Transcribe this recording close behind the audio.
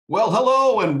Well,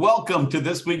 hello and welcome to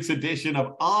this week's edition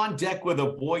of On Deck with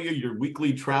Avoya, your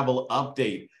weekly travel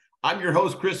update. I'm your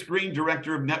host, Chris Green,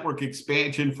 Director of Network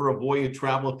Expansion for Avoya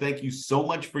Travel. Thank you so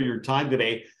much for your time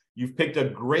today. You've picked a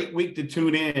great week to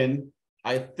tune in.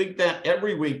 I think that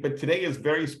every week, but today is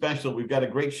very special. We've got a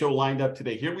great show lined up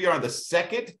today. Here we are, the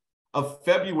 2nd of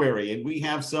February, and we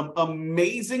have some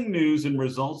amazing news and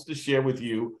results to share with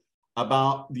you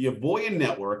about the Avoya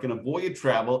Network and Avoya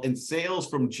Travel and sales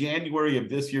from January of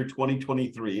this year,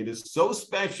 2023. It is so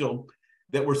special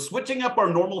that we're switching up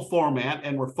our normal format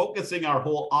and we're focusing our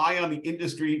whole eye on the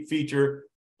industry feature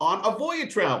on Avoya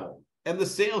Travel and the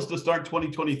sales to start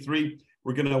 2023.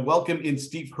 We're going to welcome in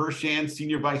Steve Hirshan,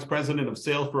 Senior Vice President of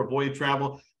Sales for Avoya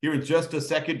Travel, here in just a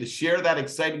second to share that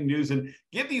exciting news and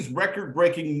give these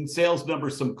record-breaking sales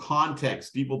numbers some context.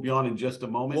 Steve will be on in just a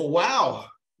moment. Well, wow.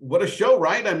 What a show,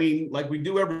 right? I mean, like we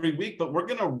do every week, but we're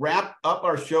going to wrap up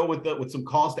our show with some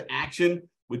calls to action,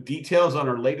 with details on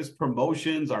our latest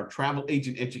promotions, our travel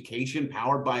agent education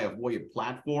powered by Avoya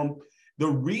platform, the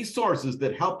resources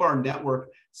that help our network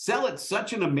sell at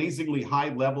such an amazingly high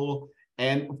level,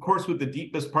 and of course, with the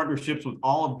deepest partnerships with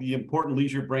all of the important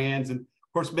leisure brands. And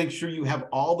of course, make sure you have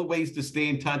all the ways to stay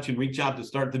in touch and reach out to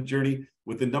start the journey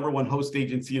with the #1 host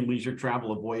agency in leisure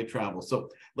travel, Avoya Travel. So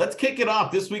let's kick it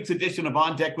off, this week's edition of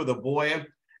On Deck with Avoya.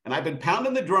 And I've been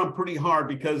pounding the drum pretty hard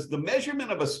because the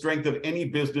measurement of a strength of any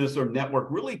business or network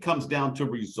really comes down to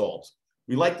results.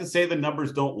 We like to say the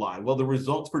numbers don't lie. Well, the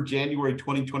results for January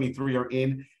 2023 are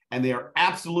in, and they are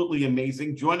absolutely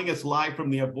amazing. Joining us live from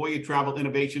the Avoya Travel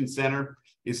Innovation Center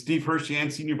is Steve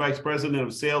Hirshan, Senior Vice President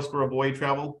of Sales for Avoya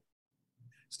Travel.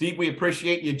 Steve, we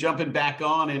appreciate you jumping back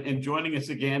on and joining us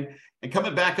again and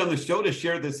coming back on the show to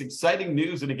share this exciting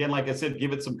news. And again, like I said,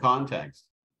 give it some context.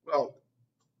 Well,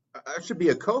 I should be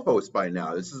a co-host by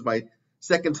now. This is my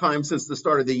second time since the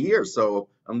start of the year, so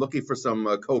I'm looking for some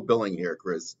co-billing here,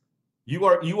 Chris. You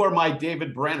are my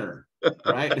David Brenner,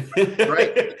 right?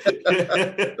 Right.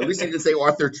 At least you didn't say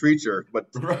Arthur Treacher, but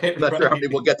right, I'm not sure how many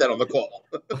will get that on the call.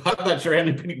 I'm not sure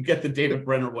anybody can get the David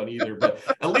Brenner one either, but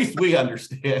at least we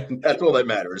understand. That's all that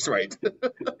matters, right?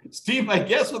 Steve, I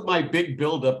guess with my big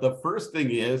buildup, the first thing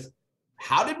is,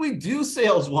 how did we do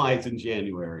sales-wise in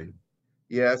January?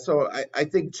 Yeah, so I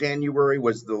think January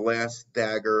was the last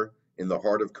dagger in the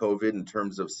heart of COVID in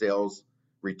terms of sales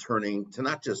returning to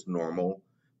not just normal,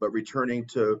 but returning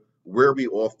to where we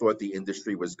all thought the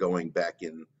industry was going back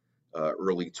in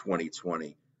early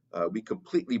 2020. We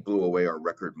completely blew away our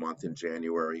record month in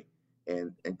January.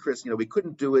 And Chris, we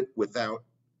couldn't do it without,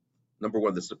 number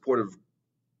one, the support of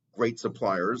great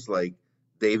suppliers like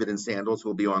David and Sandals, who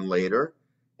will be on later.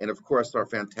 And of course, our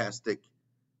fantastic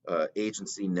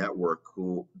agency network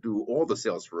who do all the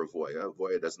sales for Avoya.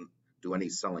 Avoya doesn't do any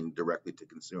selling directly to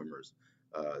consumers.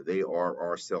 They are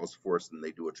our sales force and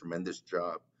they do a tremendous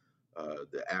job.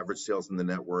 The average sales in the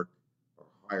network are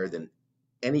higher than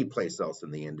any place else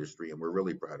in the industry, and we're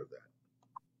really proud of that.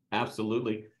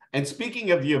 Absolutely. And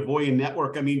speaking of the Avoya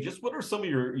network, I mean, just what are some of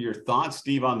your thoughts,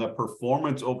 Steve, on the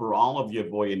performance overall of the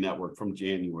Avoya network from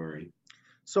January?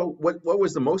 So what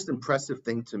was the most impressive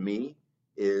thing to me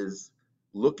is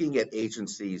looking at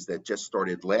agencies that just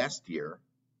started last year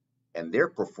and their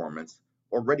performance.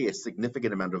 Already a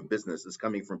significant amount of business is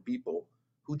coming from people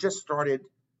who just started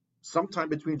sometime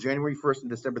between January 1st and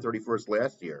December 31st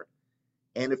last year.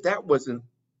 And if that wasn't,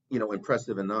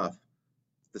 impressive enough,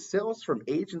 the sales from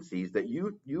agencies that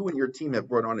you and your team have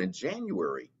brought on in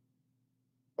January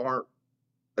are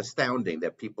astounding,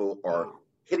 that people are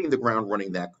hitting the ground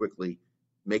running that quickly,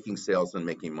 making sales and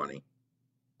making money.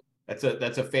 That's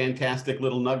a fantastic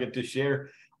little nugget to share.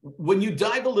 When you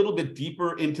dive a little bit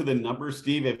deeper into the numbers,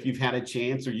 Steve, if you've had a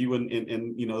chance, or you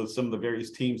and some of the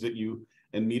various teams that you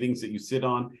and meetings that you sit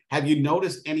on, have you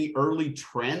noticed any early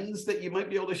trends that you might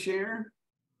be able to share?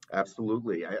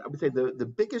 Absolutely. I would say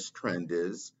the biggest trend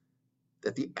is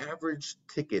that the average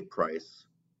ticket price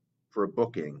for a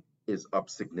booking is up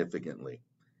significantly.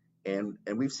 And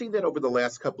we've seen that over the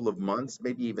last couple of months,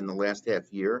 maybe even the last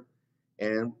half year.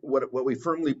 And what we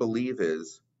firmly believe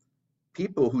is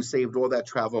people who saved all that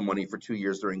travel money for 2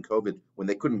 years during COVID when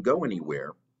they couldn't go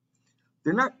anywhere,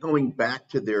 they're not going back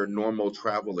to their normal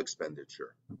travel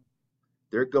expenditure.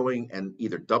 They're going and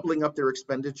either doubling up their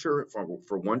expenditure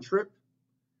for one trip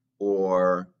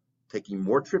or taking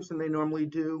more trips than they normally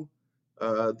do.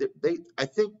 I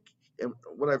think, and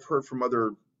what I've heard from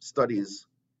other studies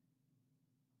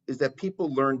is that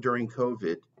people learned during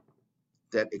COVID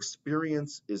that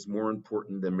experience is more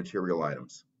important than material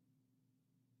items.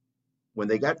 When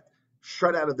they got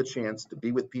shut out of the chance to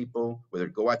be with people, whether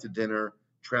go out to dinner,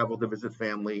 travel to visit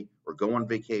family, or go on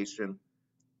vacation,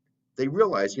 they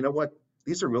realized, you know what,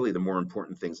 These are really the more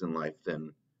important things in life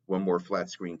than one more flat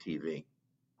screen TV.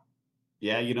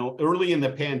 Yeah, early in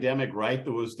the pandemic, right,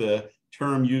 there was the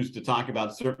term used to talk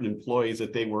about certain employees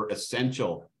that they were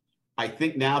essential. I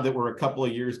think now that we're a couple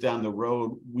of years down the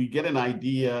road, we get an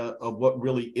idea of what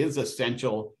really is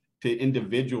essential to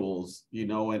individuals,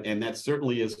 and that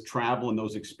certainly is travel and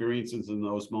those experiences and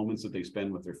those moments that they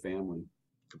spend with their family.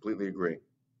 Completely agree.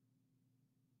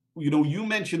 You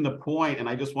mentioned the point, and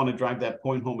I just want to drive that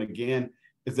point home again,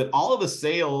 is that all of the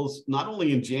sales, not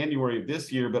only in January of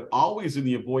this year, but always in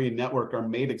the Avoya network, are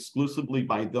made exclusively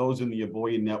by those in the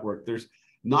Avoya network. There's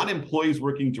not employees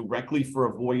working directly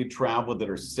for Avoya Travel that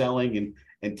are selling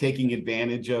and taking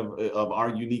advantage of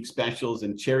our unique specials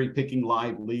and cherry picking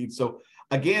live leads. So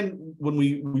again, when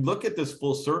we look at this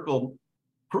full circle,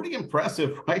 pretty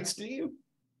impressive, right, Steve?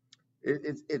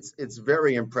 It's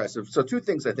very impressive. So two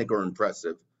things I think are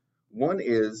impressive. One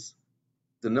is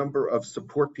the number of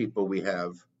support people we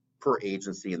have per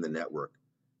agency in the network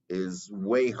is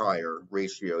way higher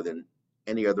ratio than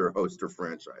any other host or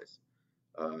franchise.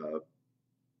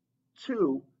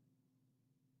 Two,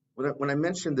 when I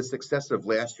mentioned the success of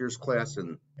last year's class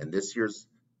and this year's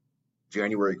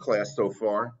January class so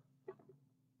far,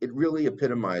 it really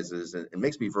epitomizes and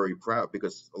makes me very proud,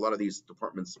 because a lot of these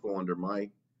departments fall under my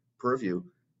purview,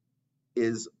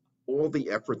 is all the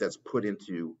effort that's put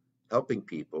into helping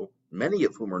people, many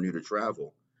of whom are new to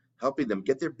travel, helping them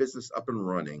get their business up and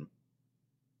running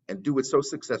and do it so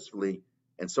successfully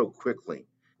and so quickly.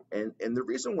 And the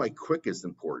reason why quick is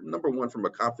important, number one, from a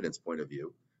confidence point of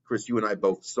view, Chris, you and I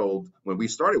both sold when we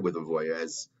started with Avoya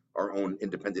as our own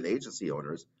independent agency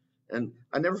owners. And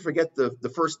I never forget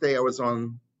the first day I was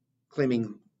on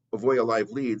claiming Avoya live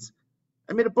leads.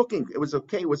 I made a booking. It was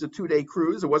okay. It was a 2-day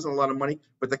cruise. It wasn't a lot of money,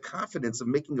 but the confidence of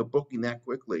making a booking that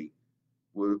quickly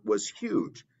was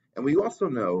huge. And we also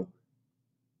know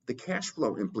the cash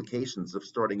flow implications of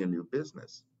starting a new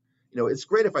business. It's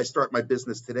great if I start my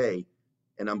business today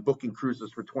and I'm booking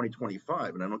cruises for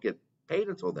 2025 and I don't get paid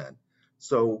until then.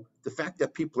 So the fact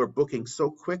that people are booking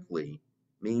so quickly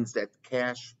means that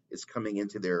cash is coming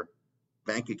into their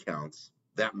bank accounts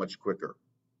that much quicker.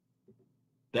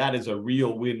 That is a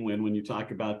real win-win when you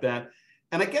talk about that.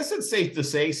 And I guess it's safe to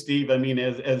say, Steve, I mean,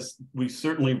 as we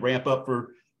certainly ramp up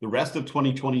for the rest of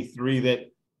 2023,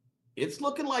 that it's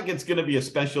looking like it's going to be a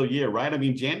special year, right? I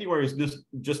mean, January is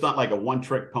just not like a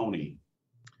one-trick pony.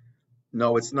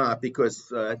 No, it's not,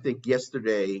 because I think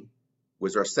yesterday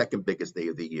was our second biggest day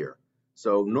of the year.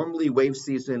 So normally wave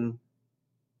season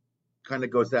kind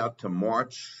of goes out to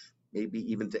March,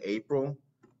 maybe even to April.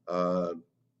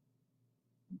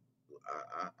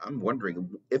 I'm wondering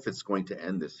if it's going to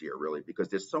end this year, really, because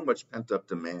there's so much pent-up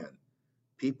demand.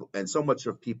 People, and so much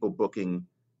of people booking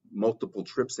multiple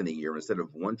trips in a year instead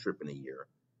of one trip in a year.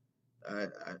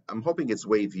 I'm hoping it's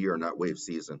wave year, not wave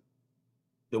season.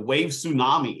 The wave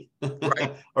tsunami,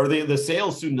 Right. or the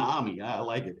sales tsunami. I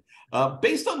like it.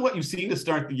 Based on what you've seen to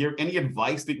start the year, any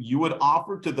advice that you would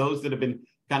offer to those that have been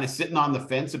kind of sitting on the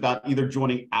fence about either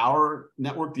joining our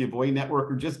network, the Avoya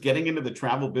network, or just getting into the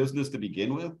travel business to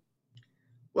begin with?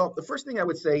 Well, the first thing I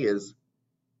would say is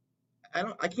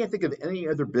I can't think of any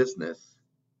other business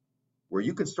where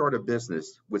you can start a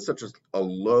business with such a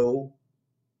low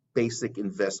basic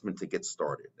investment to get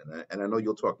started. And I know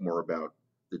you'll talk more about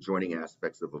the joining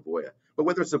aspects of Avoya, but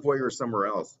whether it's Avoya or somewhere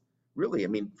else, really, I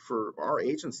mean, for our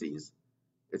agencies,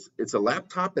 it's a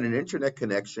laptop and an internet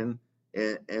connection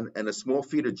and a small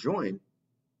fee to join,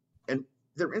 and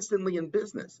they're instantly in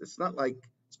business. It's not like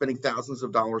spending thousands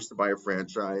of dollars to buy a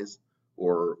franchise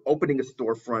or opening a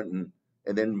storefront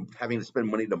and then having to spend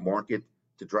money to market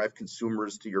to drive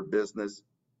consumers to your business.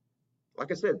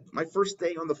 Like I said, my first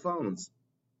day on the phones,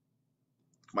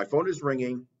 my phone is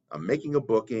ringing, I'm making a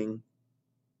booking.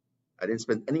 I didn't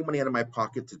spend any money out of my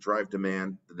pocket to drive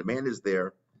demand. The demand is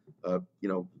there.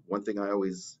 One thing I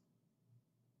always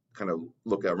kind of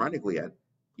look ironically at,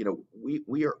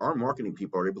 our marketing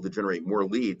people are able to generate more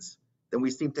leads than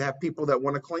we seem to have people that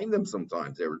want to claim them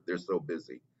sometimes. They're so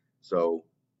busy. So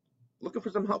looking for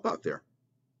some help out there.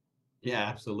 Yeah,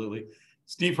 absolutely.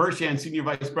 Steve Hirshan, Senior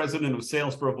Vice President of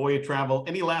Sales for Avoya Travel.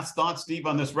 Any last thoughts, Steve,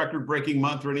 on this record-breaking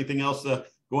month or anything else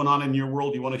going on in your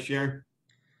world you want to share?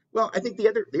 Well, I think the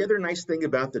other nice thing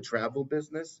about the travel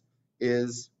business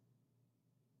is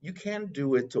you can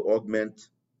do it to augment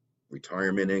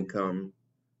retirement income,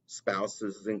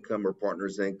 spouse's income or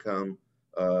partner's income.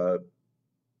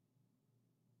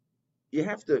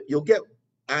 You'll get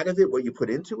out of it what you put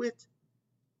into it,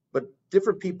 but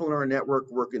different people in our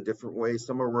network work in different ways.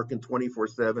 Some are working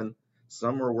 24/7,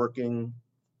 some are working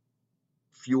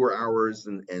fewer hours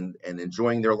and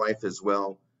enjoying their life as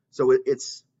well. So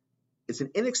it's It's an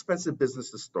inexpensive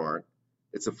business to start.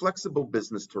 It's a flexible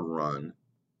business to run.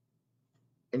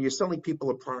 And you're selling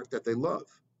people a product that they love.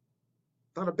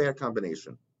 Not a bad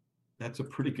combination. That's a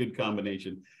pretty good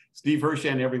combination. Steve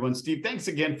Hirshan, everyone. Steve, thanks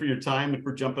again for your time and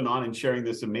for jumping on and sharing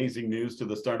this amazing news to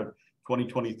the start of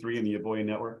 2023 in the Avoya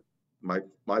Network. My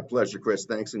pleasure, Chris.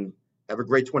 Thanks, and have a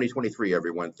great 2023,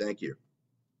 everyone. Thank you.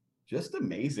 Just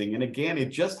amazing. And again, it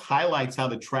just highlights how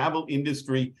the travel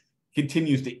industry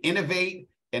continues to innovate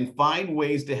and find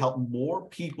ways to help more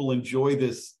people enjoy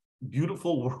this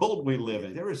beautiful world we live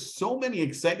in. There are so many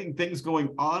exciting things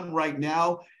going on right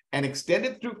now, and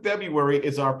extended through February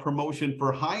is our promotion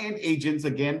for high-end agents.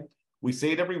 Again, we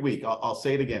say it every week. I'll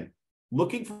say it again.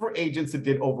 Looking for agents that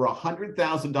did over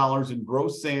 $100,000 in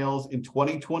gross sales in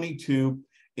 2022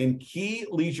 in key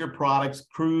leisure products,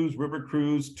 cruise, river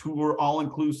cruise, tour,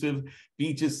 all-inclusive,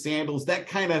 beaches, sandals, that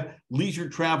kind of leisure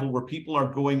travel where people are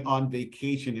going on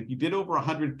vacation. If you did over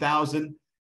 100,000,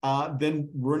 then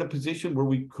we're in a position where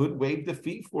we could waive the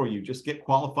fee for you. Just get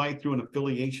qualified through an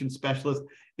affiliation specialist.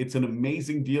 It's an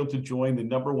amazing deal to join the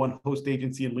 #1 host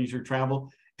agency in leisure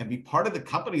travel and be part of the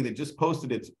company that just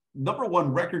posted its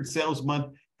 #1 record sales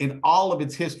month in all of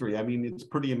its history. I mean, it's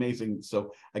pretty amazing.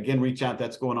 So again, reach out.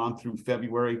 That's going on through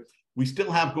February. We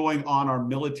still have going on our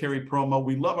military promo.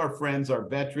 We love our friends, our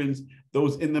veterans,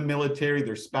 those in the military,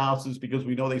 their spouses, because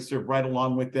we know they serve right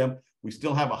along with them. We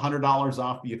still have $100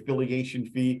 off the affiliation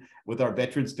fee with our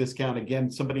veterans discount. Again,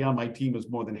 somebody on my team is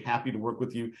more than happy to work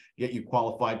with you, get you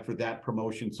qualified for that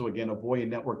promotion. So again,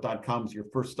 avoyanetwork.com is your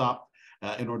first stop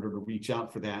in order to reach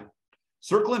out for that.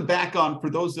 Circling back on,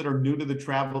 for those that are new to the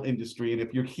travel industry, and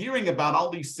if you're hearing about all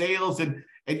these sales and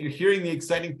you're hearing the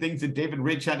exciting things that David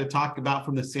Rich had to talk about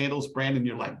from the sandals brand, and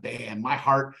you're like, man, my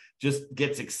heart just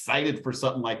gets excited for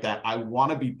something like that. I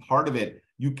want to be part of it.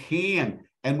 You can.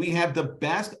 And we have the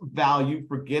best value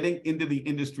for getting into the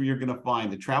industry you're going to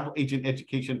find. The travel agent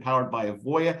education powered by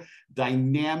Avoya,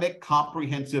 dynamic,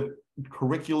 comprehensive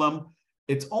curriculum.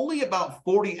 It's only about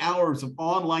 40 hours of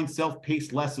online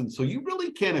self-paced lessons. So you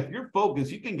really can, if you're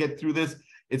focused, you can get through this.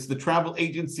 It's the travel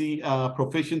agency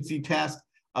proficiency test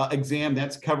exam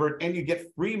that's covered. And you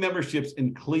get free memberships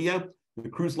in CLIA, the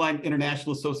Cruise Line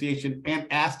International Association, and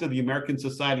ASTA, the American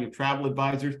Society of Travel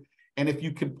Advisors. And if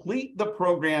you complete the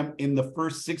program in the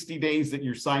first 60 days that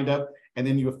you're signed up, and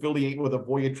then you affiliate with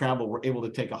Avoya Travel, we're able to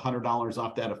take $100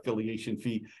 off that affiliation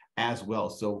fee as well.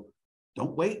 So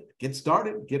don't wait, get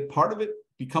started, get part of it,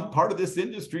 become part of this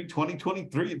industry.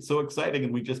 2023, it's so exciting,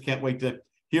 and we just can't wait to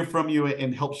hear from you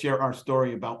and help share our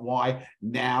story about why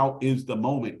now is the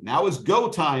moment. Now is go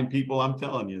time, people, I'm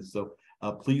telling you. So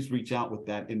please reach out with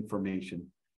that information.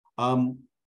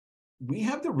 We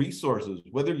have the resources,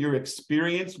 whether you're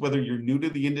experienced, whether you're new to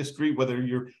the industry, whether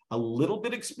you're a little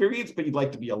bit experienced, but you'd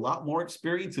like to be a lot more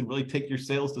experienced and really take your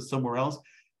sales to somewhere else.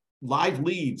 Live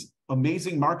leads,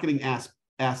 amazing marketing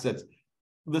assets.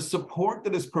 The support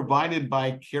that is provided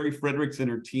by Carrie Fredericks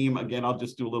and her team. Again, I'll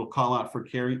just do a little call out for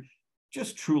Carrie.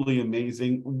 Just truly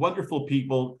amazing, wonderful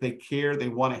people. They care, they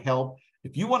want to help.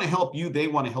 If you want to help you, they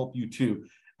want to help you too.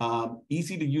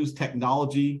 Easy to use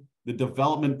technology. The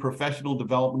development, professional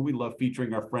development, we love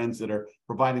featuring our friends that are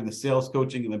providing the sales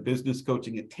coaching and the business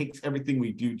coaching. It takes everything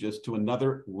we do just to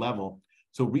another level.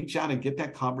 So reach out and get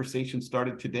that conversation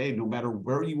started today, no matter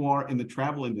where you are in the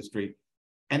travel industry.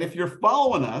 And if you're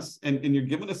following us and you're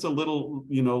giving us a little,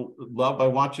 love by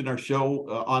watching our show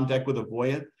On Deck with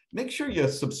Avoya, make sure you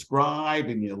subscribe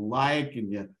and you like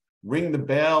and you ring the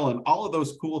bell and all of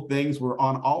those cool things. We're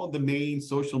on all of the main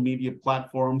social media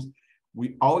platforms.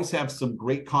 We always have some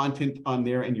great content on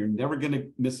there, and you're never going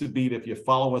to miss a beat if you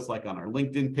follow us, like on our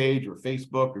LinkedIn page or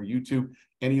Facebook or YouTube,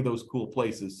 any of those cool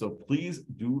places. So please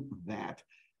do that.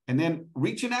 And then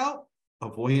reaching out,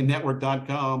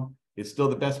 avoyanetwork.com is still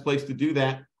the best place to do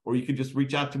that. Or you can just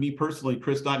reach out to me personally,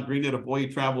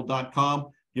 chris.green@avoyatravel.com.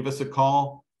 Give us a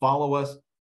call, follow us.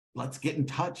 Let's get in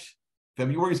touch.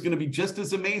 February is going to be just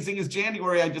as amazing as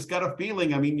January. I just got a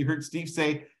feeling. I mean, you heard Steve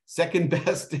say second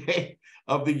best day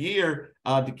of the year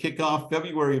to kick off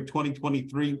February of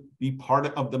 2023. Be part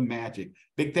of the magic.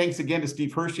 Big thanks again to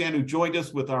Steve Hirshan, who joined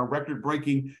us with our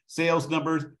record-breaking sales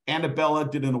numbers. Annabella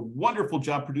did a wonderful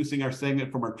job producing our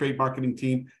segment from our trade marketing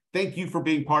team. Thank you for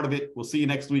being part of it. We'll see you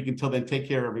next week. Until then, take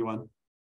care, everyone.